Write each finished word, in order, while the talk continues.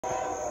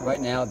Right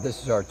now,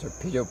 this is our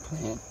torpedo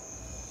plant,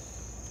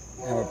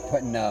 and we're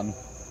putting a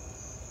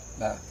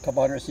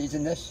couple hundred seeds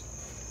in this.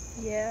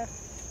 Yeah.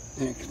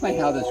 And explain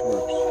how this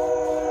works.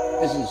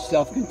 This is a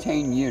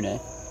self-contained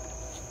unit,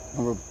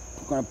 and we're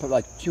going to put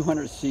like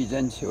 200 seeds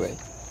into it.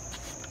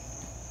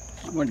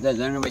 What it does,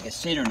 I don't know if we can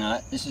see it or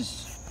not. This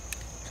is,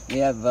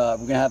 we're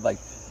going to have like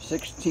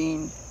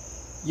 16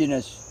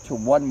 units to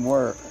one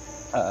water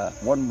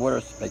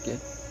spigot.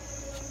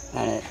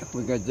 And what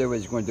we're going to do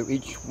is we're going to do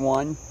each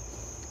one,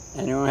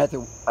 and we don't have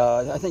to,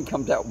 I think it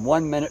comes out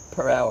 1 minute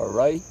per hour,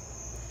 right?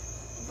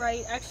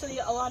 Right, actually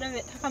a lot of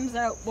it comes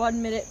out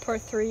 1 minute per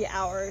 3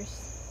 hours.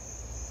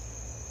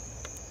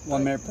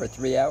 1 minute per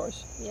 3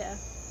 hours? Yeah.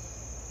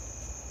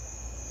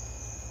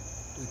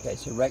 Okay,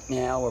 so right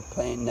now we're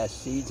planting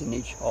seeds in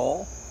each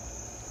hole.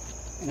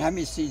 And how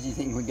many seeds do you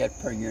think we get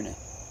per unit?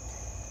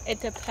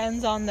 It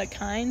depends on the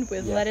kind.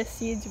 With lettuce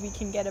seeds, we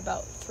can get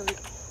about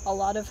a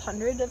lot of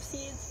hundreds of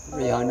seeds.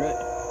 300?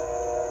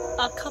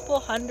 A couple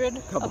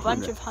hundred, a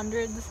bunch of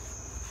hundreds.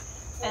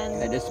 And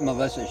okay, this is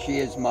Melissa. She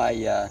is my,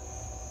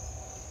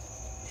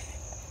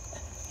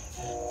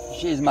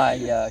 she's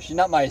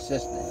not my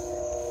assistant.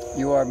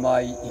 You are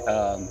my,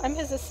 I'm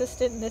his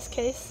assistant in this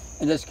case.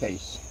 In this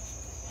case.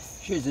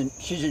 She's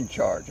in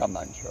charge. I'm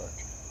not in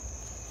charge.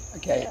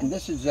 Okay, and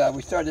this is,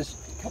 we started this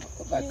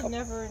He's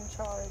never in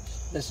charge.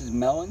 This is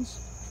melons.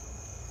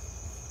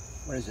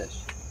 What is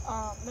this?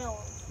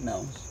 Melons.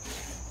 Melons.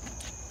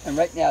 And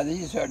right now,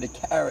 these are the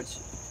carrots.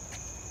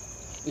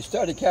 We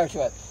started carrots,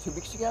 what, 2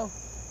 weeks ago?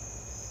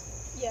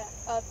 Yeah,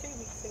 3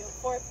 weeks ago,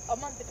 a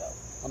month ago.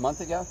 A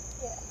month ago?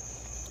 Yeah.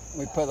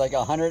 We put like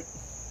 100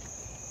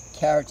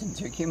 carrots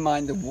into it. Keep in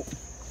mind,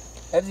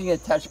 everything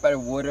gets touched by the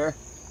water.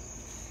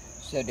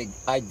 So the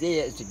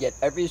idea is to get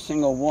every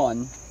single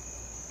one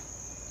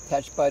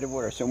touched by the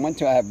water. So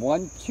I have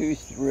 1, 2,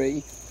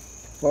 3,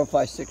 4,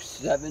 5, 6,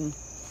 7,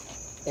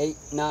 8,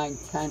 9,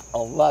 10,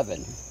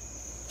 11.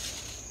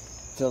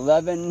 It's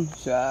 11,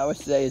 so I would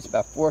say it's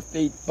about 4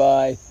 feet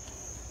by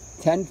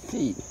 10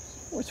 feet.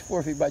 What's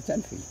 4 feet by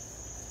 10 feet?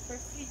 4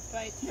 feet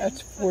by 10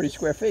 That's 40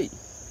 square feet.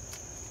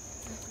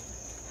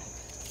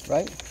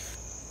 Right?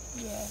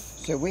 Yeah.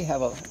 So we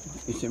have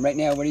so right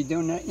now, what are you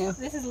doing right now?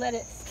 This is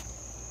lettuce.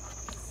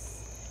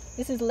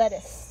 This is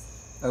lettuce.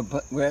 Oh,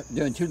 but we're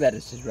doing 2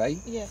 lettuces, right?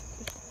 Yeah.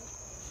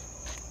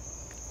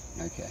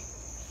 Okay.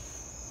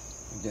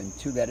 We're doing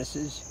 2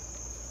 lettuces.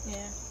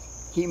 Yeah.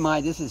 Keep in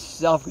mind, this is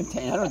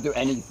self-contained. I don't do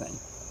anything.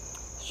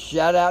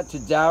 Shout out to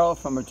Daryl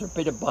from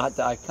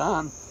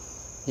torpedobot.com.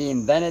 He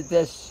invented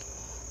this,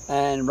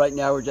 and right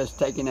now we're just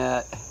taking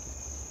our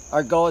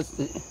goal is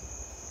to,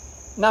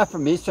 not for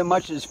me so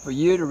much as for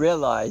you to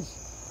realize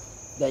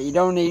that you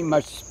don't need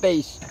much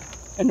space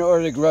in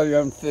order to grow your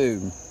own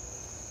food.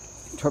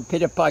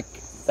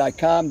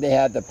 Torpedo.com, they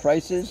have the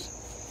prices.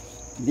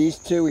 These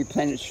 2, we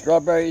planted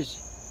strawberries.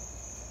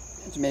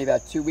 It's maybe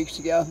about 2 weeks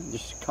ago,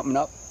 just coming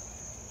up.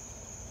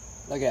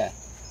 Look at that.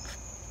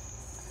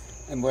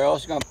 And we're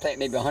also going to plant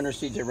maybe 100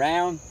 seeds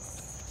around.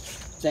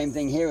 Same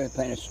thing here, we're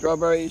planting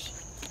strawberries.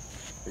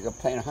 We're going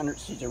to plant 100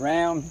 seeds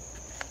around.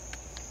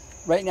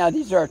 Right now,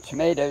 these are our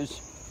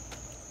tomatoes.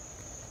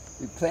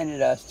 We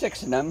planted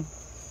 6 of them.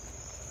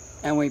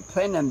 And when we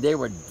planted them, they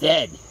were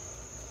dead.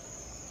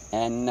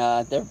 And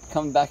they're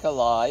coming back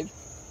alive.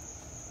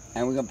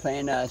 And we're going to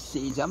plant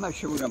seeds. I'm not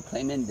sure we're going to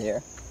plant in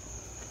there.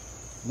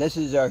 This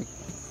is our,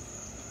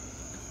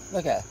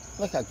 look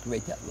how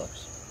great that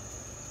looks.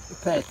 We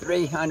planted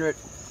 300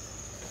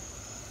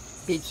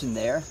 beets in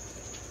there.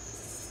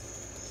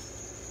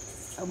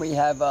 And we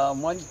have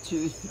 1,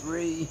 2,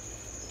 3,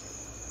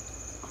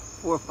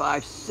 4,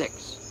 5,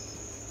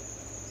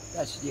 6.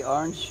 That's the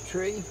orange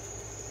tree.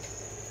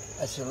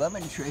 That's the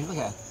lemon tree. Look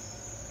at that.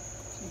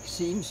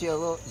 You see a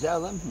little, is that a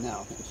lemon?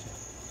 No.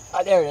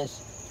 Oh, there it is.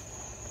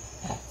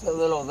 It's a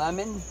little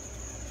lemon.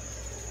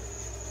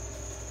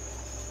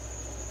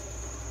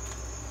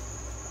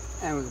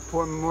 And we can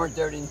pour more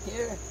dirt in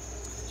here.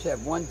 So you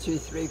have 1, 2,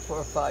 3,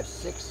 4, 5,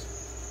 6,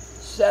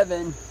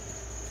 7,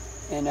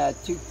 and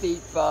 2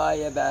 feet by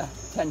about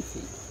 10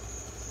 feet.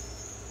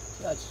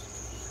 So that's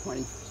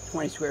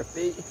 20 square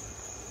feet,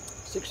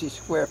 60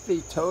 square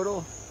feet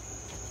total.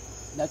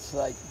 That's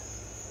like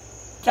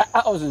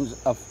thousands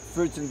of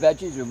fruits and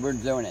veggies, and we're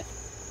doing it.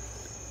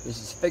 This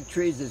is fig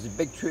trees. This is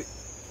big tree,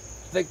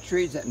 fig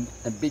trees and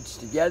beets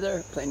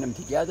together, planting them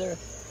together.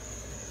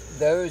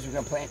 Those we're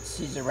going to plant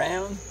seeds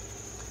around.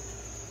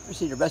 Let's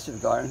see the rest of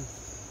the garden.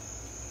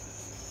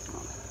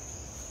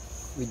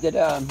 We did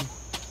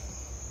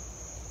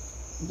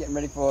getting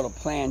ready for all the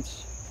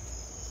plants.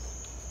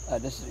 We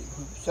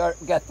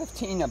got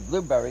 15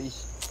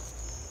 blueberries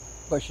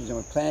bushes, and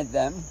we planted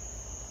them.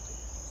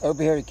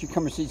 Over here, the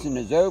cucumber season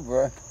is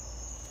over,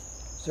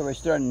 so we're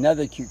starting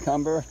another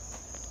cucumber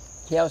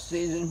kale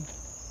season.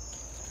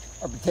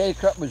 Our potato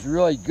crop was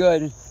really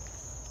good,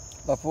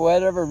 but for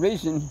whatever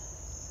reason,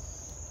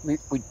 we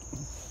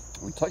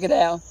took it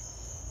out.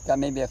 Got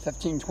maybe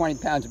 15, 20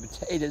 pounds of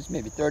potatoes,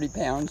 maybe 30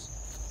 pounds,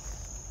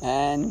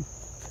 and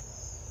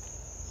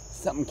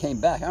something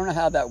came back. I don't know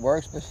how that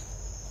works, but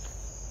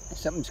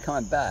something's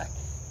coming back.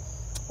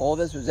 All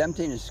this was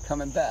empty and it's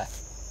coming back.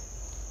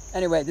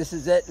 Anyway, this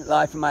is it.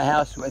 Live from my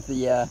house with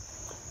the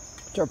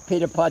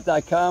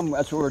torpedopot.com.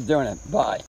 That's where we're doing it. Bye.